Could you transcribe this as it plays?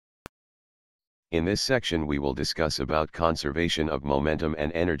In this section we will discuss about conservation of momentum and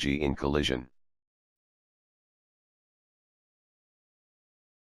energy in collision.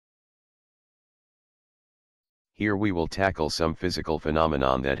 Here we will tackle some physical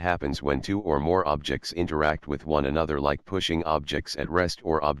phenomenon that happens when two or more objects interact with one another, like pushing objects at rest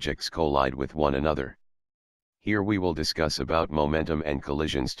or objects collide with one another. Here we will discuss about momentum and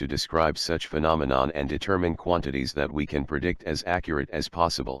collisions to describe such phenomenon and determine quantities that we can predict as accurate as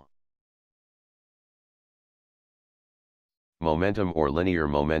possible. Momentum or linear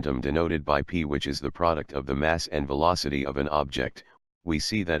momentum denoted by p, which is the product of the mass and velocity of an object. We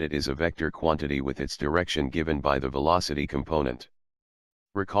see that it is a vector quantity with its direction given by the velocity component.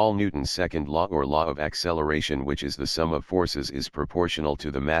 Recall Newton's second law or law of acceleration, which is the sum of forces is proportional to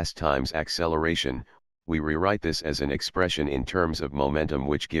the mass times acceleration. We rewrite this as an expression in terms of momentum,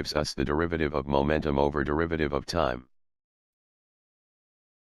 which gives us the derivative of momentum over derivative of time.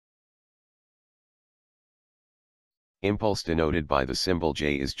 Impulse denoted by the symbol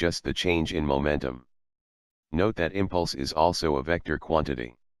J is just the change in momentum. Note that impulse is also a vector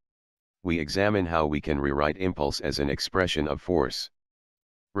quantity. We examine how we can rewrite impulse as an expression of force.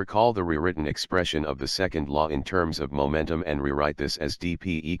 Recall the rewritten expression of the second law in terms of momentum and rewrite this as dp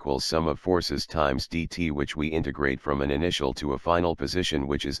equals sum of forces times dt, which we integrate from an initial to a final position,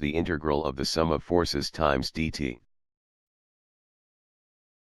 which is the integral of the sum of forces times dt.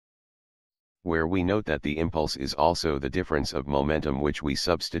 Where we note that the impulse is also the difference of momentum, which we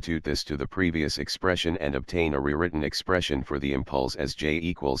substitute this to the previous expression and obtain a rewritten expression for the impulse as J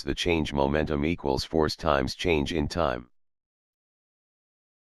equals the change momentum equals force times change in time.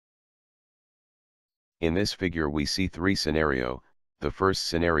 In this figure we see three scenarios. The first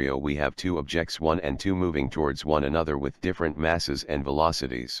scenario, we have two objects 1 and 2 moving towards one another with different masses and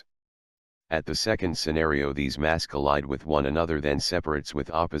velocities. At the second scenario, these mass collide with one another, then separates with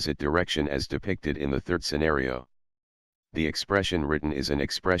opposite direction as depicted in the third scenario. The expression written is an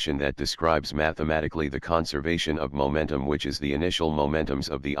expression that describes mathematically the conservation of momentum, which is the initial momentums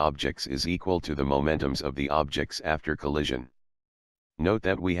of the objects is equal to the momentums of the objects after collision. Note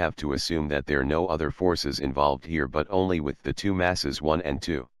that we have to assume that there are no other forces involved here but only with the two masses 1 and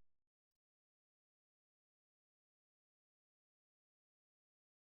 2.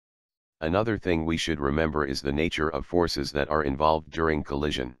 Another thing we should remember is the nature of forces that are involved during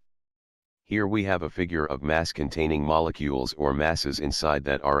collision. Here we have a figure of mass containing molecules or masses inside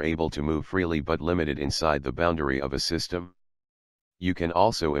that are able to move freely but limited inside the boundary of a system. You can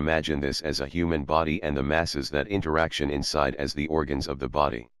also imagine this as a human body and the masses that interaction inside as the organs of the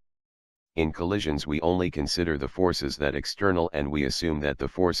body. In collisions we only consider the forces that external, and we assume that the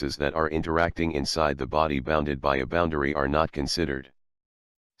forces that are interacting inside the body bounded by a boundary are not considered.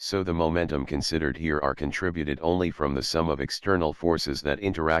 So the momentum considered here are contributed only from the sum of external forces that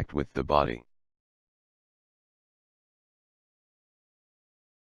interact with the body.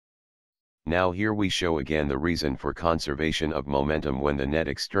 Now here we show again the reason for conservation of momentum when the net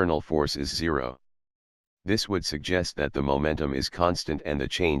external force is 0. This would suggest that the momentum is constant and the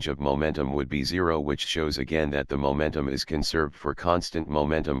change of momentum would be 0, which shows again that the momentum is conserved for constant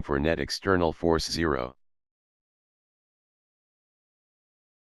momentum for net external force 0.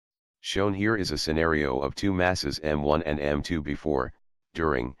 Shown here is a scenario of two masses m1 and m2 before,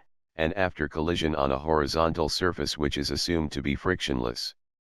 during, and after collision on a horizontal surface which is assumed to be frictionless.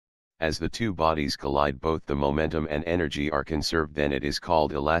 As the two bodies collide, both the momentum and energy are conserved, then it is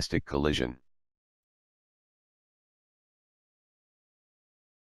called elastic collision.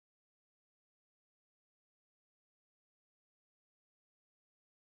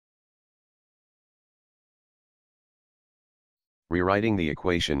 Rewriting the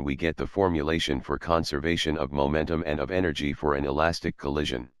equation, we get the formulation for conservation of momentum and of energy for an elastic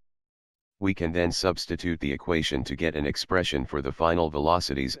collision. We can then substitute the equation to get an expression for the final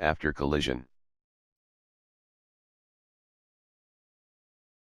velocities after collision.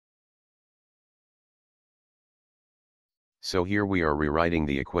 So here we are rewriting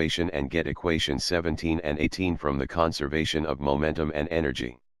the equation and get equation 17 and 18 from the conservation of momentum and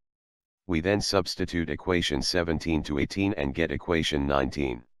energy. We then substitute equation 17 to 18 and get equation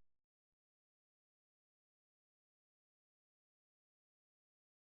 19.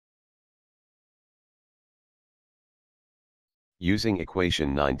 Using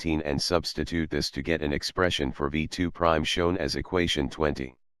equation 19 and substitute this to get an expression for V2' shown as equation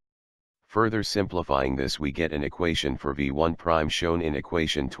 20. Further simplifying this, we get an equation for V1' shown in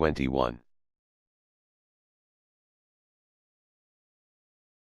equation 21.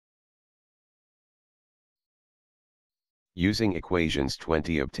 Using equations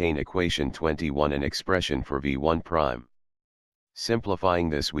 20 obtain equation 21, an expression for V1'. Simplifying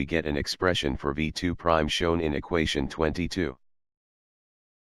this, we get an expression for v2 prime shown in equation 22.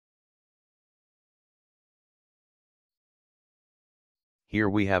 Here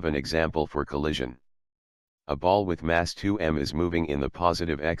we have an example for collision. A ball with mass 2m is moving in the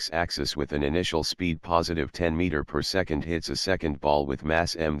positive x-axis with an initial speed positive 10 meter per second hits a second ball with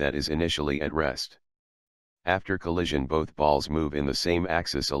mass m that is initially at rest. After collision, both balls move in the same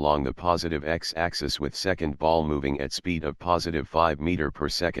axis along the positive x-axis with second ball moving at speed of positive 5 meter per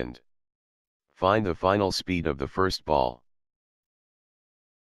second. Find the final speed of the first ball.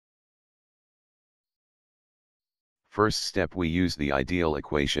 First step, we use the ideal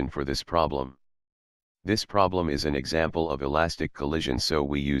equation for this problem. This problem is an example of elastic collision, so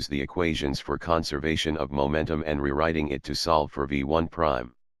we use the equations for conservation of momentum and rewriting it to solve for v1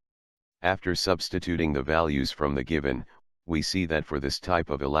 prime. After substituting the values from the given, we see that for this type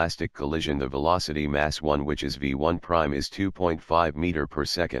of elastic collision the velocity mass 1, which is v1 prime, is 2.5 meter per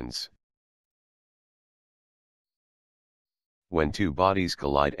seconds. When two bodies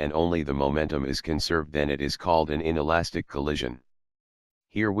collide and only the momentum is conserved, then it is called an inelastic collision.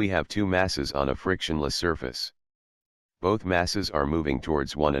 Here we have two masses on a frictionless surface. Both masses are moving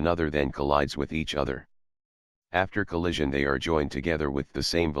towards one another, then collides with each other. After collision they are joined together with the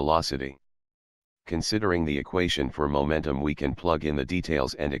same velocity. Considering the equation for momentum, we can plug in the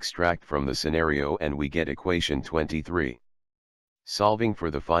details and extract from the scenario, and we get equation 23. Solving for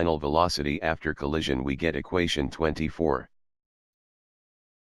the final velocity after collision, we get equation 24.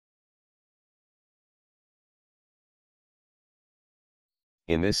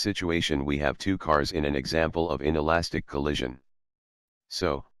 In this situation we have two cars in an example of inelastic collision.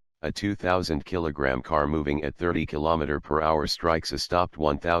 So, a 2,000 kg car moving at 30 km per hour strikes a stopped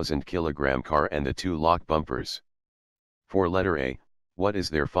 1,000 kg car and the two lock bumpers. For letter A, what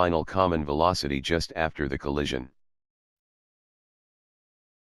is their final common velocity just after the collision?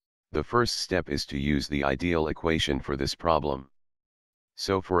 The first step is to use the ideal equation for this problem.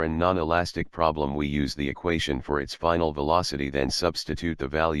 So for a non-elastic problem we use the equation for its final velocity, then substitute the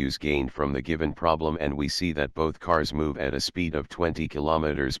values gained from the given problem, and we see that both cars move at a speed of 20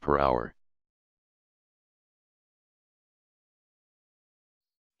 km per hour.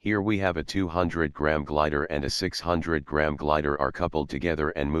 Here we have a 200-gram glider and a 600-gram glider are coupled together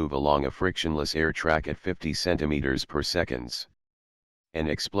and move along a frictionless air track at 50 centimeters per second. An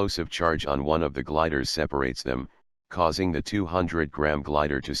explosive charge on one of the gliders separates them, causing the 200-gram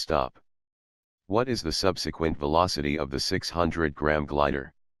glider to stop. What is the subsequent velocity of the 600-gram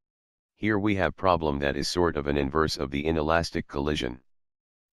glider? Here we have problem that is sort of an inverse of the inelastic collision.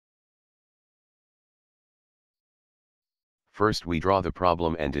 First we draw the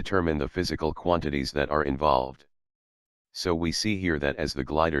problem and determine the physical quantities that are involved. So we see here that as the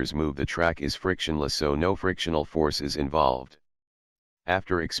gliders move, the track is frictionless, so no frictional force is involved.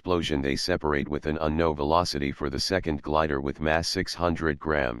 After explosion they separate with an unknown velocity for the second glider with mass 600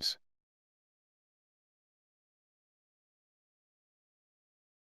 grams.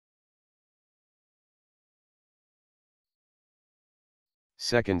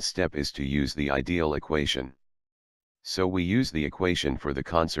 Second step is to use the ideal equation. So we use the equation for the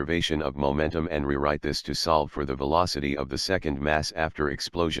conservation of momentum and rewrite this to solve for the velocity of the second mass after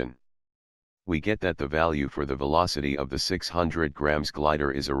explosion. We get that the value for the velocity of the 600 grams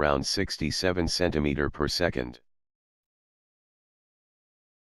glider is around 67 centimeter per second.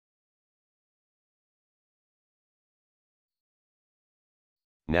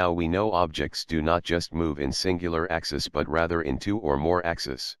 Now we know objects do not just move in singular axis but rather in two or more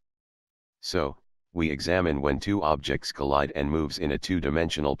axes. So, we examine when two objects collide and moves in a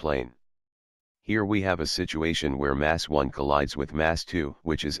two-dimensional plane. Here we have a situation where mass 1 collides with mass 2,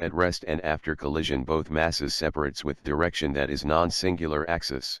 which is at rest, and after collision both masses separates with direction that is non-singular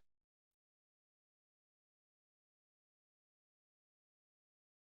axis.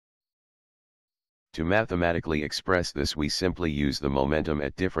 To mathematically express this, we simply use the momentum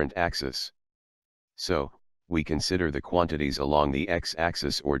at different axes. So, we consider the quantities along the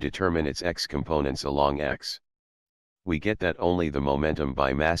x-axis or determine its x components along x. We get that only the momentum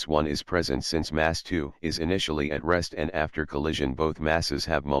by mass 1 is present since mass 2 is initially at rest, and after collision both masses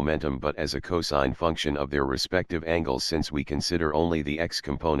have momentum but as a cosine function of their respective angles, since we consider only the x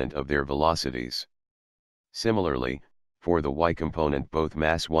component of their velocities. Similarly, for the y component both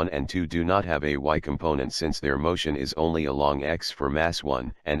mass 1 and 2 do not have a y component since their motion is only along x for mass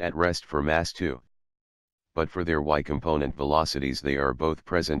 1 and at rest for mass 2. But for their y component velocities they are both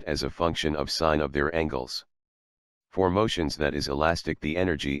present as a function of sine of their angles. For motions that is elastic, the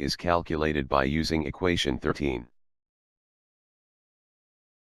energy is calculated by using equation 13.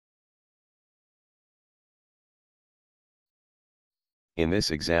 In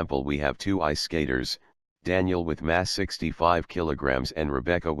this example we have two ice skaters, Daniel with mass 65 kg and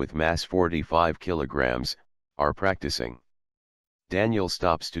Rebecca with mass 45 kg, are practicing. Daniel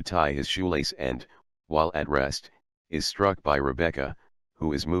stops to tie his shoelace and, while at rest, is struck by Rebecca,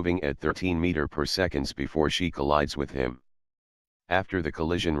 who is moving at 13 meters per second before she collides with him. After the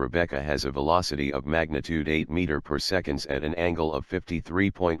collision, Rebecca has a velocity of magnitude 8 meters per second at an angle of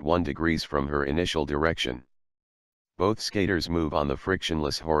 53.1 degrees from her initial direction. Both skaters move on the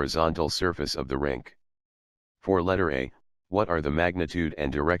frictionless horizontal surface of the rink. For letter A, what are the magnitude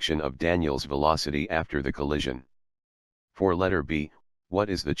and direction of Daniel's velocity after the collision? For letter B, what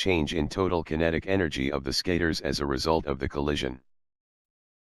is the change in total kinetic energy of the skaters as a result of the collision?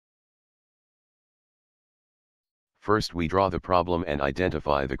 First we draw the problem and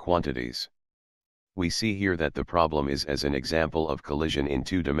identify the quantities. We see here that the problem is as an example of collision in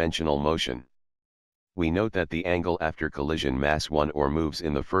two-dimensional motion. We note that the angle after collision mass 1 or moves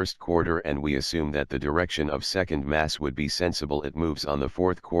in the first quarter, and we assume that the direction of second mass would be sensible, it moves on the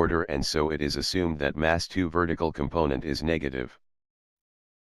fourth quarter, and so it is assumed that mass 2 vertical component is negative.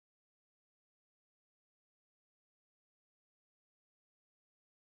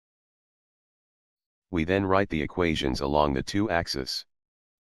 We then write the equations along the two axes.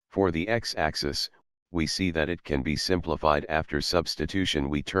 For the x-axis, we see that it can be simplified after substitution.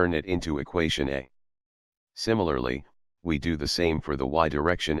 We turn it into equation A. Similarly, we do the same for the y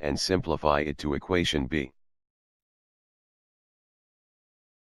direction and simplify it to equation B.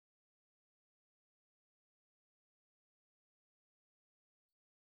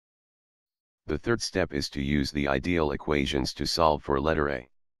 The third step is to use the ideal equations to solve for letter A.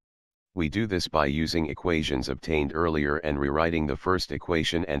 We do this by using equations obtained earlier and rewriting the first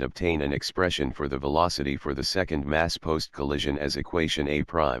equation, and obtain an expression for the velocity for the second mass post-collision as equation A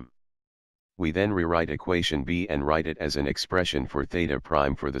prime. We then rewrite equation B and write it as an expression for theta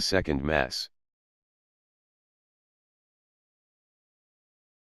prime for the second mass.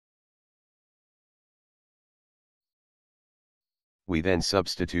 We then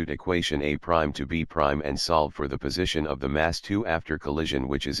substitute equation A prime to B prime and solve for the position of the mass 2 after collision,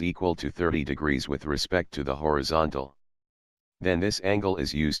 which is equal to 30 degrees with respect to the horizontal. Then this angle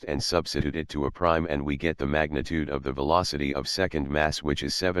is used and substituted to a prime, and we get the magnitude of the velocity of second mass, which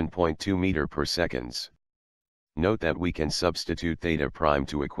is 7.2 meters per second. Note that we can substitute theta prime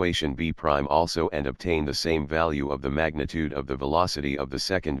to equation B prime also and obtain the same value of the magnitude of the velocity of the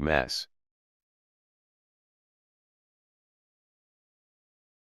second mass.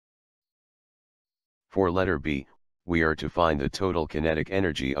 For letter B, we are to find the total kinetic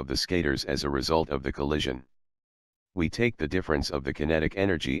energy of the skaters as a result of the collision. We take the difference of the kinetic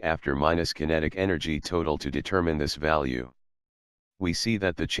energy after minus kinetic energy total to determine this value. We see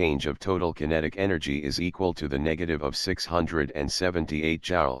that the change of total kinetic energy is equal to the negative of 678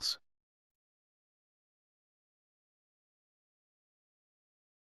 joules.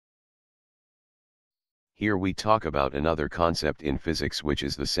 Here we talk about another concept in physics, which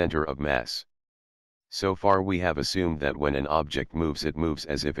is the center of mass. So far we have assumed that when an object moves, it moves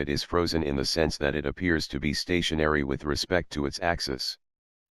as if it is frozen, in the sense that it appears to be stationary with respect to its axis.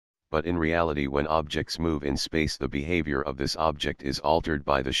 But in reality, when objects move in space, the behavior of this object is altered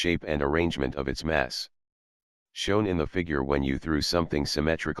by the shape and arrangement of its mass. Shown in the figure, when you threw something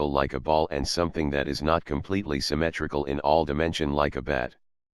symmetrical like a ball and something that is not completely symmetrical in all dimension like a bat,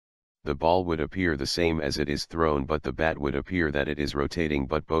 the ball would appear the same as it is thrown, but the bat would appear that it is rotating.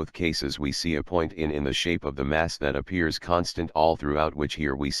 But both cases we see a point in the shape of the mass that appears constant all throughout, which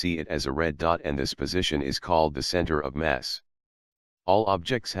here we see it as a red dot, and this position is called the center of mass. All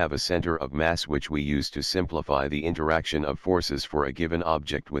objects have a center of mass, which we use to simplify the interaction of forces for a given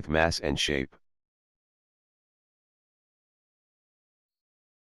object with mass and shape.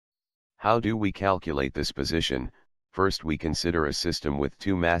 How do we calculate this position? First we consider a system with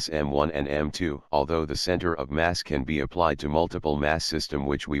two mass m1 and m2, although the center of mass can be applied to multiple mass system,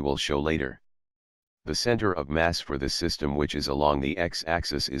 which we will show later. The center of mass for this system, which is along the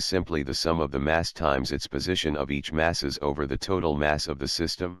x-axis, is simply the sum of the mass times its position of each masses over the total mass of the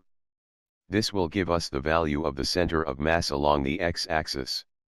system. This will give us the value of the center of mass along the x-axis.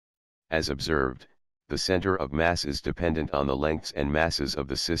 As observed, the center of mass is dependent on the lengths and masses of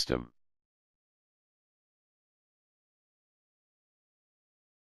the system.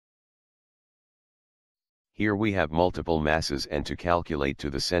 Here we have multiple masses, and to calculate to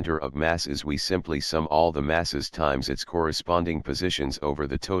the center of masses we simply sum all the masses times its corresponding positions over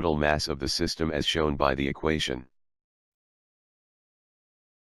the total mass of the system, as shown by the equation.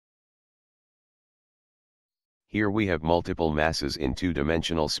 Here we have multiple masses in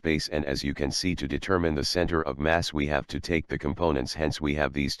two-dimensional space, and as you can see, to determine the center of mass we have to take the components, hence we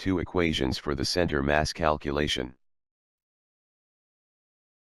have these two equations for the center mass calculation.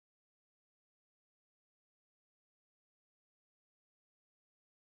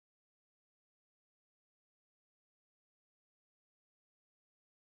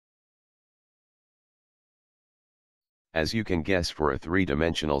 As you can guess, for a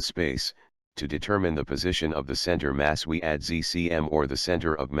three-dimensional space, to determine the position of the center mass we add zcm, or the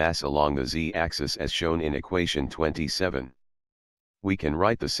center of mass, along the z-axis as shown in equation 27. We can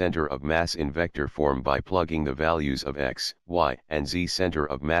write the center of mass in vector form by plugging the values of x, y, and z center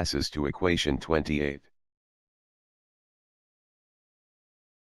of masses to equation 28.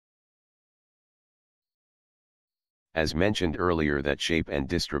 As mentioned earlier, that shape and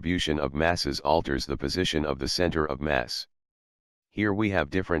distribution of masses alters the position of the center of mass. Here we have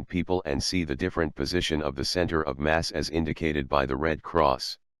different people and see the different position of the center of mass as indicated by the red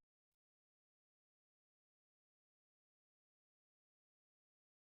cross.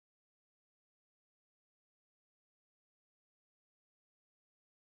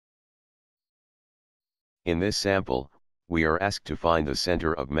 In this sample, we are asked to find the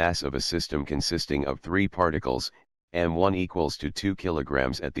center of mass of a system consisting of three particles. M1 equals to 2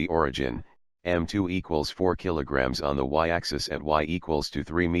 kg at the origin, M2 equals 4 kg on the y-axis at y equals to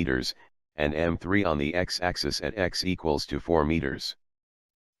 3 meters, and M3 on the x-axis at x equals to 4 meters.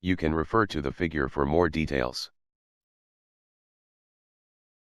 You can refer to the figure for more details.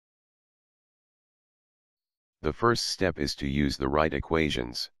 The first step is to use the right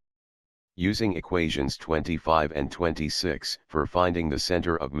equations. Using equations 25 and 26 for finding the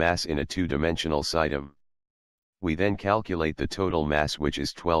center of mass in a two-dimensional system. We then calculate the total mass, which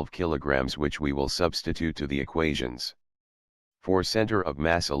is 12 kilograms, which we will substitute to the equations. For center of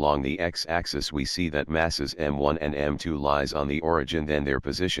mass along the x-axis, we see that masses m1 and m2 lies on the origin, then their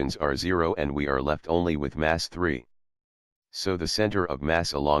positions are 0 and we are left only with mass 3. So the center of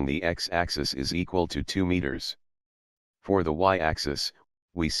mass along the x-axis is equal to 2 meters. For the y-axis,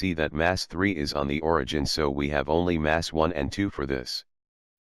 we see that mass 3 is on the origin, so we have only mass 1 and 2 for this.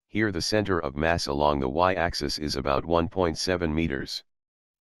 Here the center of mass along the y-axis is about 1.7 meters.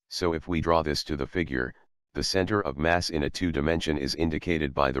 So if we draw this to the figure, the center of mass in a two-dimension is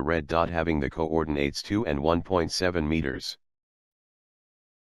indicated by the red dot having the coordinates 2 and 1.7 meters.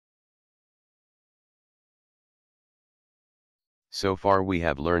 So far we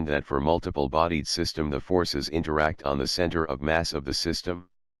have learned that for multiple-bodied system the forces interact on the center of mass of the system.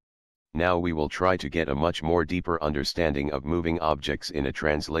 Now we will try to get a much more deeper understanding of moving objects in a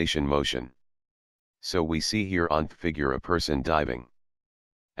translation motion. So we see here on the figure a person diving.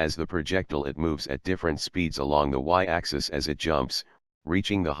 As the projectile, it moves at different speeds along the y-axis as it jumps,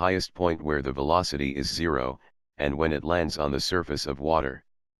 reaching the highest point where the velocity is 0, and when it lands on the surface of water.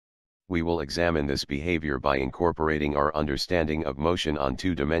 We will examine this behavior by incorporating our understanding of motion on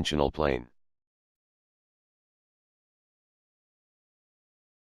two-dimensional plane.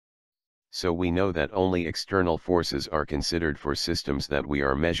 So we know that only external forces are considered for systems that we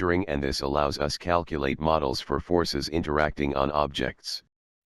are measuring, and this allows us calculate models for forces interacting on objects.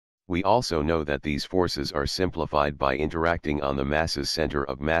 We also know that these forces are simplified by interacting on the mass's center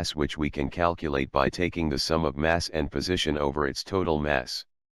of mass, which we can calculate by taking the sum of mass and position over its total mass.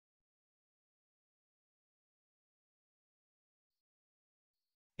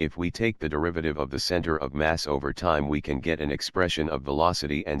 If we take the derivative of the center of mass over time, we can get an expression of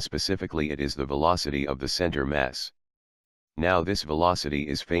velocity, and specifically it is the velocity of the center mass. Now this velocity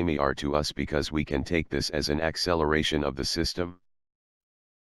is familiar to us because we can take this as an acceleration of the system.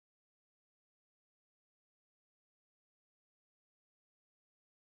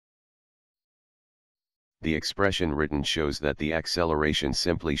 The expression written shows that the acceleration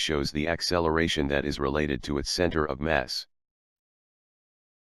simply shows the acceleration that is related to its center of mass.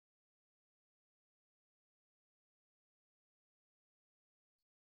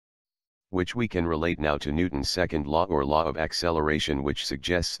 Which we can relate now to Newton's second law, or law of acceleration, which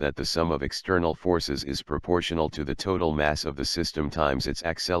suggests that the sum of external forces is proportional to the total mass of the system times its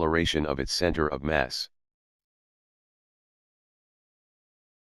acceleration of its center of mass.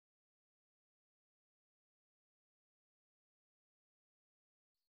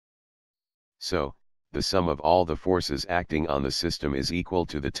 So, the sum of all the forces acting on the system is equal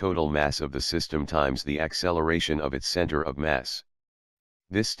to the total mass of the system times the acceleration of its center of mass.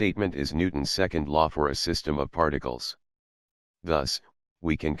 This statement is Newton's second law for a system of particles. Thus,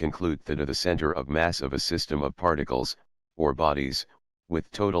 we can conclude that the center of mass of a system of particles, or bodies,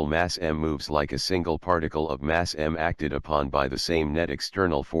 with total mass m moves like a single particle of mass m acted upon by the same net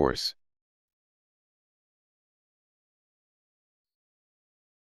external force.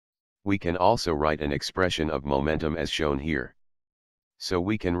 We can also write an expression of momentum as shown here. So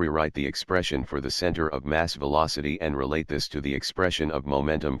we can rewrite the expression for the center of mass velocity and relate this to the expression of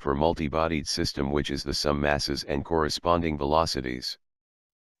momentum for multibodied system, which is the sum masses and corresponding velocities.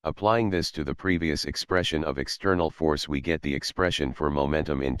 Applying this to the previous expression of external force, we get the expression for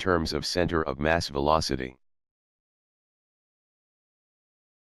momentum in terms of center of mass velocity.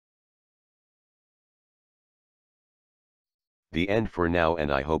 The end for now, and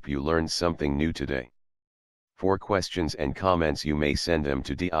I hope you learned something new today. For questions and comments you may send them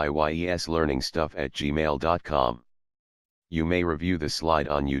to diyslearningstuff@gmail.com. You may review the slide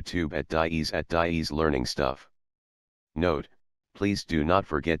on YouTube at @diyslearningstuff. Note, please do not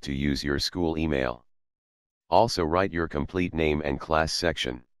forget to use your school email. Also write your complete name and class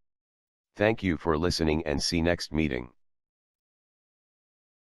section. Thank you for listening and see next meeting.